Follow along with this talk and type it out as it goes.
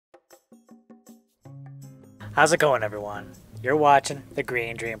How's it going, everyone? You're watching the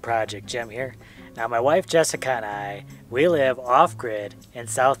Green Dream Project. Jim here. Now, my wife Jessica and I, we live off-grid in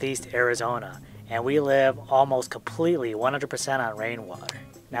southeast Arizona, and we live almost completely 100% on rainwater.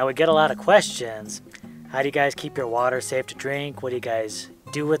 Now, we get a lot of questions. How do you guys keep your water safe to drink? What do you guys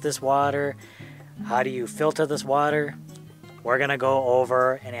do with this water? How do you filter this water? We're going to go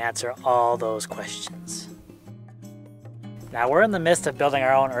over and answer all those questions. Now, we're in the midst of building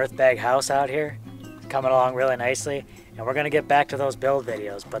our own earth bag house out here. It's coming along really nicely, and we're going to get back to those build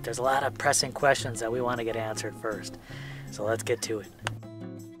videos, but there's a lot of pressing questions that we want to get answered first. So let's get to it.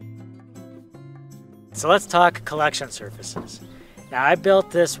 So let's talk collection surfaces. Now, I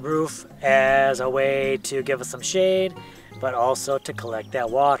built this roof as a way to give us some shade, but also to collect that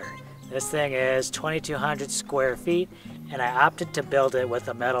water. This thing is 2,200 square feet, and I opted to build it with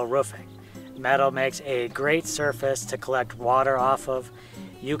a metal roofing. Metal makes a great surface to collect water off of.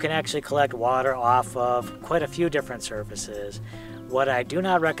 You can actually collect water off of quite a few different surfaces. What I do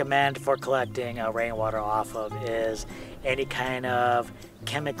not recommend for collecting rainwater off of is any kind of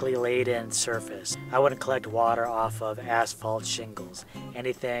chemically laden surface. I wouldn't collect water off of asphalt shingles,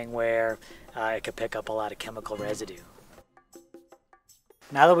 anything where it could pick up a lot of chemical residue.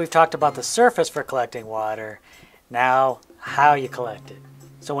 Now that we've talked about the surface for collecting water, now how you collect it.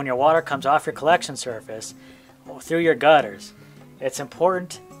 So when your water comes off your collection surface through your gutters, it's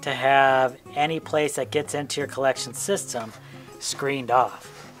important to have any place that gets into your collection system screened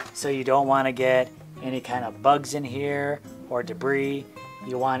off. So you don't want to get any kind of bugs in here or debris.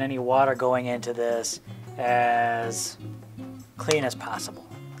 You want any water going into this as clean as possible.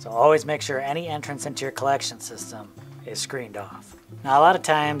 So always make sure any entrance into your collection system is screened off. Now, a lot of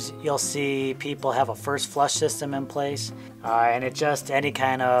times you'll see people have a first flush system in place, and it's just any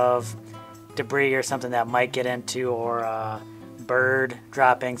kind of debris or something that might get into, or bird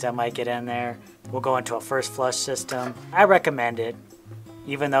droppings that might get in there will go into a first flush system. I recommend it,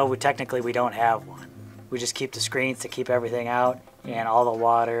 even though we technically don't have one. We just keep the screens to keep everything out, and all the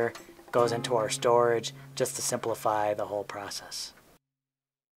water goes into our storage just to simplify the whole process.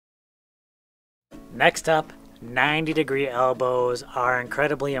 Next up, 90-degree elbows are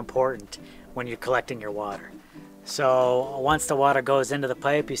incredibly important when you're collecting your water. So once the water goes into the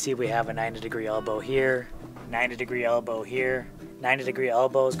pipe, you see we have a 90-degree elbow here, 90-degree elbow here. 90-degree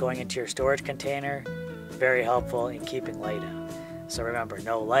elbows going into your storage container, very helpful in keeping light out. So remember,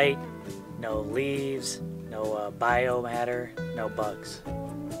 no light, no leaves, no biomatter, no bugs.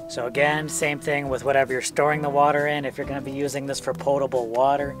 So again, same thing with whatever you're storing the water in. If you're going to be using this for potable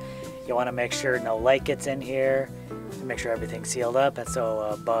water, you want to make sure no light gets in here, and make sure everything's sealed up, and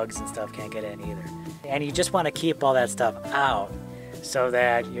so bugs and stuff can't get in either. And you just want to keep all that stuff out so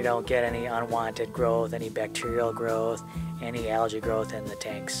that you don't get any unwanted growth, any bacterial growth, any algae growth in the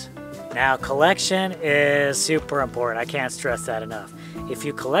tanks. Now, collection is super important. I can't stress that enough. If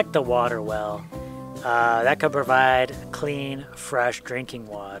you collect the water well, that could provide clean, fresh drinking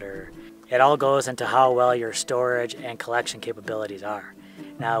water. It all goes into how well your storage and collection capabilities are.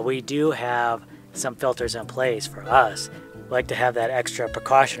 Now, we do have some filters in place for us. We like to have that extra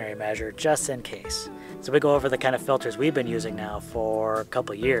precautionary measure just in case. So we go over the kind of filters we've been using now for a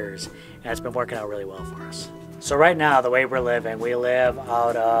couple years, and it's been working out really well for us. So right now, the way we're living, we live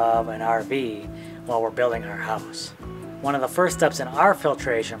out of an RV while we're building our house. One of the first steps in our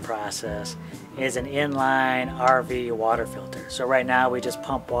filtration process is an inline RV water filter. So right now, we just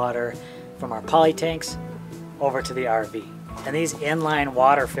pump water from our poly tanks over to the RV. And these inline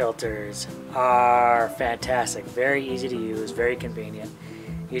water filters are fantastic, very easy to use, very convenient.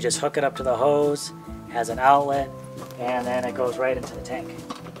 You just hook it up to the hose, has an outlet, and then it goes right into the tank.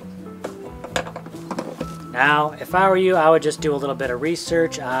 Now, if I were you, I would just do a little bit of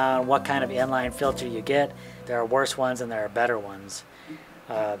research on what kind of inline filter you get. There are worse ones and there are better ones.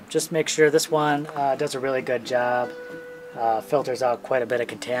 Just make sure this one does a really good job, filters out quite a bit of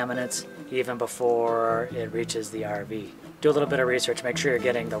contaminants even before it reaches the RV. Do a little bit of research, make sure you're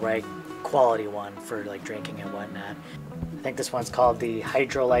getting the right quality one for like drinking and whatnot. I think this one's called the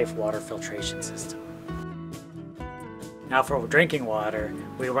HydroLife water filtration system. Now for drinking water,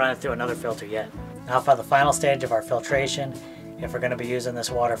 we run it through another filter yet. Now for the final stage of our filtration, if we're going to be using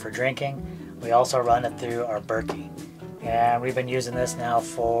this water for drinking, we also run it through our Berkey. And we've been using this now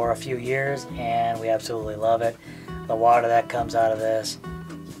for a few years, and we absolutely love it. The water that comes out of this,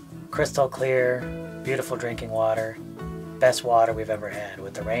 crystal clear, beautiful drinking water, best water we've ever had.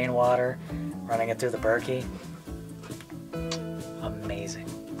 With the rainwater, running it through the Berkey, amazing.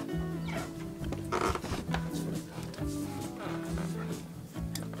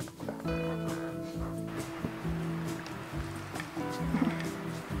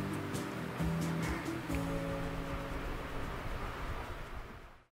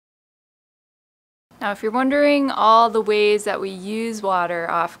 Now, if you're wondering all the ways that we use water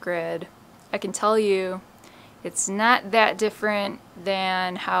off-grid, I can tell you it's not that different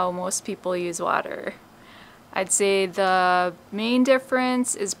than how most people use water. I'd say the main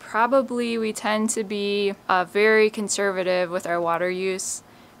difference is probably we tend to be very conservative with our water use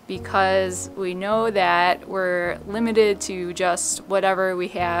because we know that we're limited to just whatever we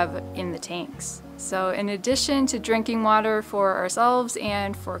have in the tanks. So in addition to drinking water for ourselves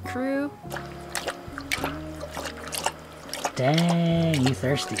and for crew, dang, you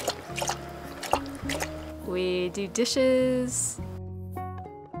thirsty. We do dishes,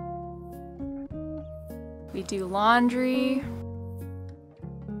 we do laundry,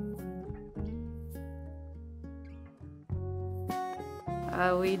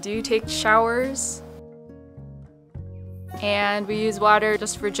 we do take showers, and we use water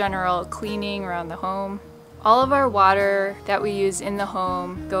just for general cleaning around the home. All of our water that we use in the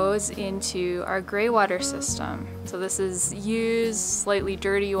home goes into our gray water system. So this is used, slightly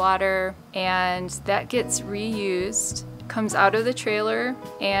dirty water, and that gets reused, comes out of the trailer,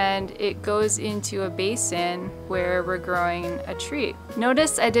 and it goes into a basin where we're growing a tree.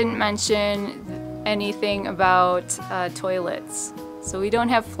 Notice I didn't mention anything about toilets. So we don't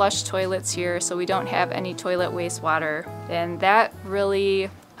have flush toilets here, so we don't have any toilet wastewater, and that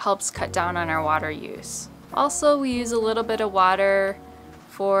really helps cut down on our water use. Also, we use a little bit of water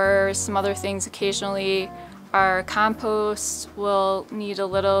for some other things occasionally. Our compost will need a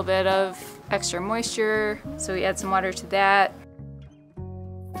little bit of extra moisture, so we add some water to that.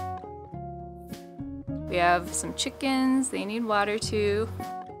 We have some chickens, they need water too.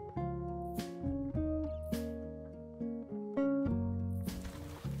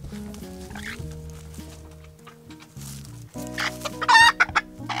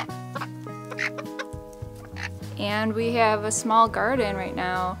 And we have a small garden right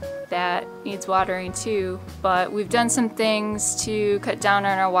now that needs watering too, but we've done some things to cut down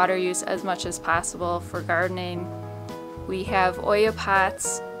on our water use as much as possible for gardening. We have Oya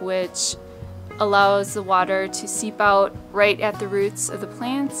pots, which allows the water to seep out right at the roots of the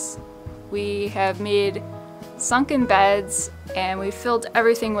plants. We have made sunken beds and we filled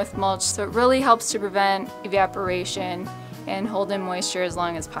everything with mulch, so it really helps to prevent evaporation and hold in moisture as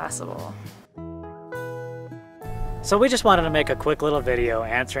long as possible. So we just wanted to make a quick little video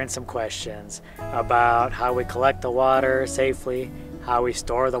answering some questions about how we collect the water safely, how we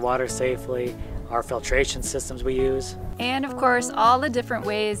store the water safely, our filtration systems we use. And of course, all the different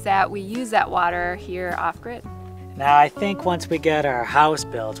ways that we use that water here off-grid. Now I think once we get our house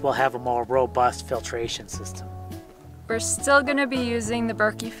built, we'll have a more robust filtration system. We're still going to be using the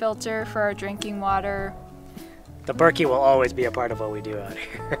Berkey filter for our drinking water. The Berkey will always be a part of what we do out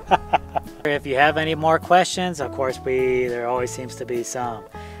here. If you have any more questions, of course there always seems to be some.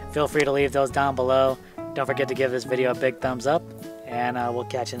 Feel free to leave those down below. Don't forget to give this video a big thumbs up, and we'll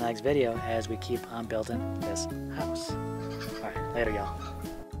catch you in the next video as we keep on building this house. Alright, later y'all.